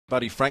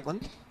Buddy Franklin,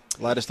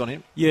 latest on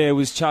him? Yeah, it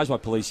was charged by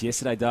police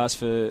yesterday, Das,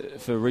 for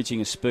reaching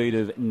a speed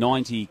of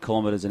 90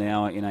 kilometres an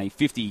hour in a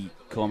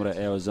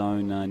 50-kilometre-hour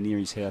zone near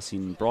his house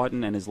in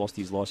Brighton, and has lost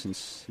his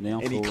licence now.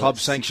 Any for club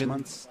 6 sanction?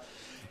 months.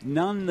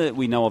 None that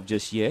we know of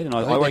just yet, and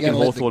I think reckon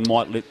Hawthorn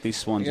might let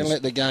this one They're just...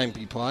 going to let the game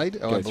be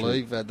played, I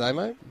believe,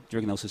 Damo. Do you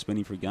reckon they'll suspend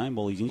him for a game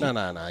while he's injured?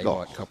 No, he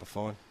might cop a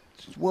fine.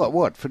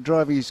 What? For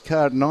driving his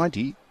car at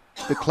 90?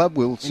 The club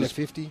will... In a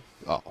 50?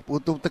 Oh, well,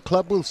 the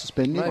club will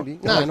suspend him. Maybe.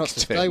 No, not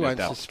suspend. They won't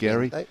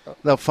suspend. Gary.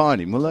 They'll fine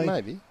him, will they?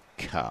 Maybe.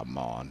 Come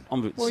on.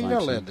 Well, you're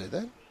not allowed to do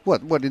that.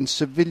 What in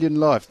civilian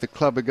life, the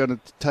club are going to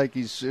take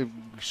his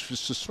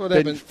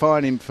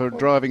fine him for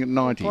driving at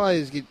 90?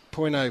 Players get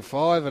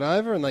 .05 and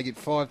over, and they get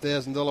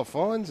 $5,000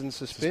 fines and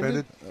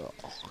suspended.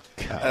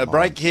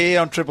 Break here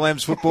on Triple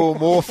M's football.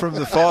 More from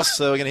the Foss.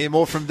 So we're going to hear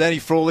more from Danny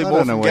Frawley,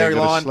 more from Gary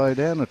Lyon. Slow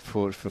down at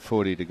for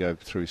 40 to go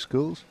through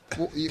schools.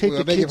 Keep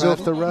the kids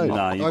off the road. No,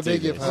 I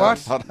beg your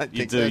What? pardon. I don't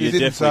think do. so. You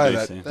didn't say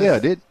definitely that. Yeah, I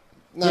did.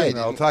 No,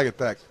 I'll take it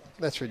back.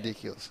 That's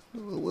ridiculous.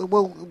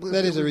 Well,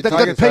 That is a they've got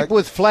ridiculous. people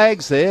with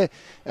flags there.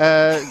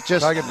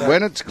 Just Take it back.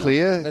 when it's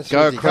clear, That's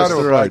go ridiculous.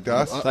 across the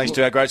road. Thanks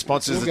to our great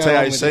sponsors, We'll the go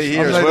on with TAC this.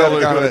 here I'll as leave well. that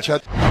Who've going got to a-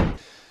 chat.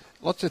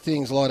 Lots of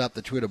things light up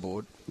the Twitter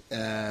board,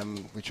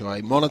 which I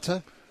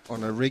monitor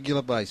on a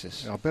regular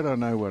basis. I bet I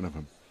know one of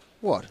them.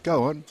 What?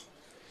 Go on.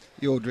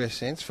 Your dress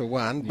sense, for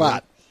one.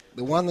 But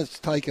the one that's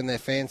taken their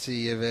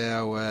fancy of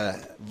our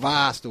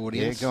vast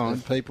audience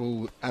of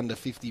people under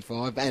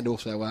 55 and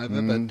also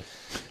over, but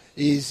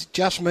is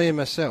just me and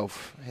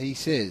myself. He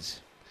says,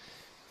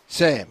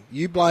 Sam,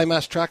 you blame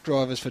us truck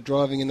drivers for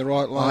driving in the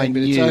right lane,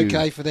 but it's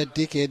okay for that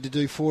dickhead to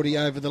do 40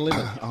 over the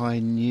limit. I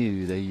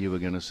knew that you were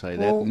going to say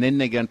that. And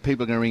then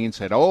people are going to ring and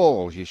say,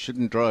 oh, you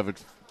shouldn't drive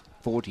at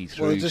 40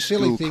 through Well, it's a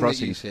silly school thing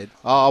crossings. that you said.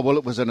 Oh, well,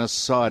 it was an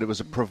aside. It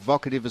was a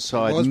provocative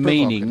aside, It was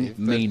meaning.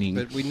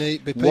 provocative, but we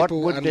need. But What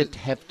people would it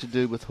have to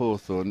do with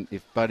Hawthorn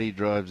if Buddy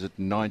drives at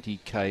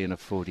 90k in a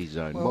 40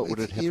 zone? Well, what would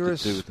it have to do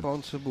with him?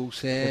 irresponsible,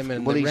 Sam,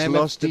 and Well, the he's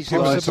lost his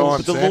Give us the license.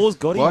 times, But the Sam. law's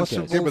got him. What?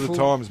 Gaz. Get with the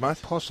times,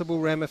 mate. possible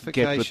Get with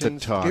ramifications.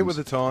 the times. Get with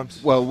the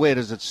times. Well, where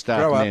does it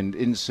start Grow and up. end?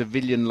 In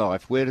civilian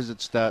life, where does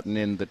it start and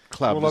end that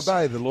clubs? Well,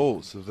 obey the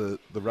laws of the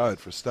road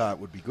for a start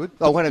would be good.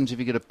 Oh, what happens if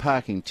you get a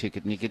parking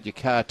ticket and you get your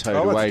car towed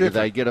Oh, that's away? Do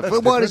they different. get a... That's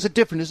Well, what different. is it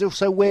different?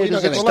 So where Well,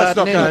 does you're it not Well, start that's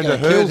not and end?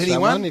 going to Kill hurt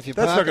someone anyone. if you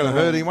That's park not going to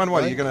on hurt the anyone.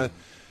 What, way. you're going to...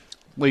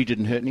 Well, he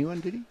didn't hurt anyone,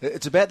 did he?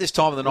 It's about this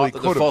time of the Well, night he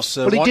that the could've. Foss...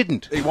 Well, he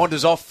didn't. He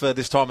wanders off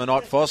this time of the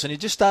night, Foss, and he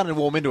just started to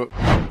warm into it.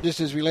 Just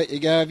as we let you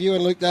go, have you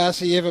and Luke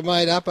Darcy ever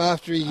made up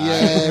after he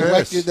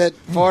whacked that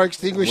fire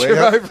extinguisher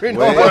over in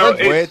Ireland?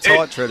 We're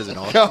tight treaders and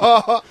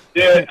I.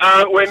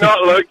 Yeah, we're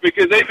not, Luke,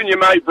 because even your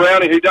mate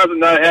Brownie, who doesn't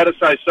know how to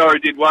say sorry,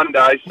 did one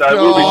day, so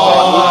we'll be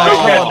fine. We'll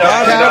still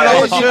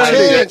catch up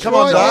today. Come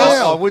on,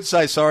 Dale. I would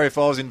say sorry if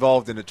I was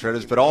involved in the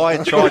Treaders, but I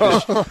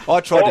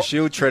tried to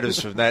shield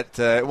Treaders from that.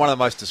 One of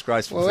the most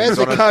disgraceful Well, things as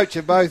the on it. coach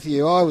of both of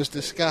you, I was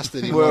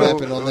disgusted in what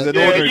happened on that.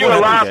 Yeah, you were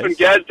laughing,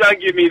 Gaz, don't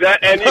give me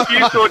that. And if you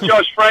saw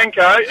Josh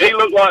Franco, he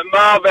looked like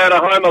Marv out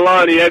of Home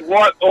Alone. He had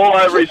white all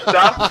over his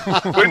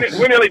stuff.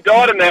 We nearly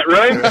died in that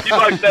room. You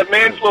folks had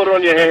manslaughter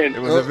on your hands.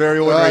 It was a very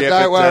ordinary effort.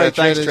 Don't worry, Thanks,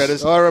 Treaders.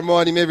 Treaders. I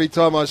remind him every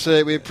time I see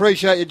it. We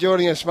appreciate you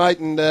joining us, mate,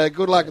 and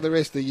good luck with the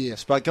rest of the year.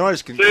 But can I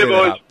just conclude See you,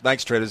 boys. that up?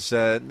 Thanks, Treaders.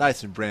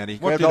 Nathan Brownie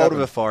What grabbed did hold happen?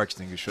 of a fire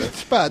extinguisher.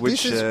 But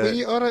which, this is,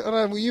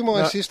 were you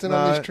my assistant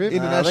on this trip?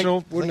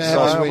 International. Wouldn't think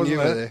have us so, when wasn't you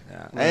were it?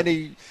 there. And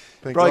he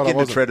Thank broke God I into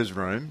wasn't. Treader's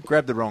room,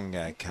 grabbed the wrong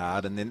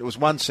card, and then it was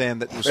one, Sam,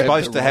 that was Grabbed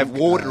supposed the to have wrong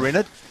water card. in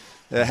it.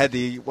 Had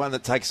the one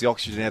that takes the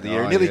oxygen out of the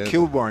air. Oh, Nearly yeah.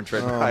 killed Warren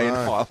Treader Oh, in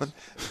no. Ireland.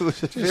 It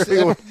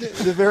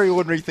was a very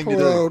ordinary thing to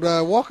Poor do.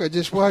 old Walker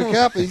just woke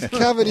up. He's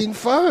covered in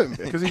foam.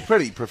 Because he's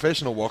pretty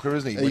professional, Walker,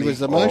 isn't he? He When was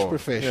the most oh,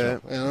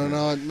 professional. yeah. And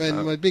I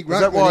mean, my big Is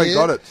that ruckman why he here-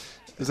 got it?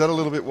 Is that a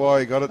little bit why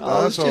he got it?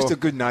 Oh, it's Daz, just or- a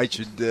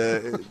good-natured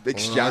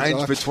exchange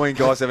I between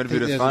guys having a think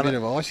bit of there's fun. a bit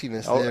of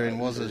iciness there in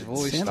Waz's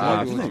voice. sounds Maybe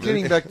like we'll it. do-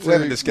 Getting back We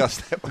haven't to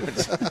discussed that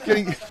one.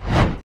 getting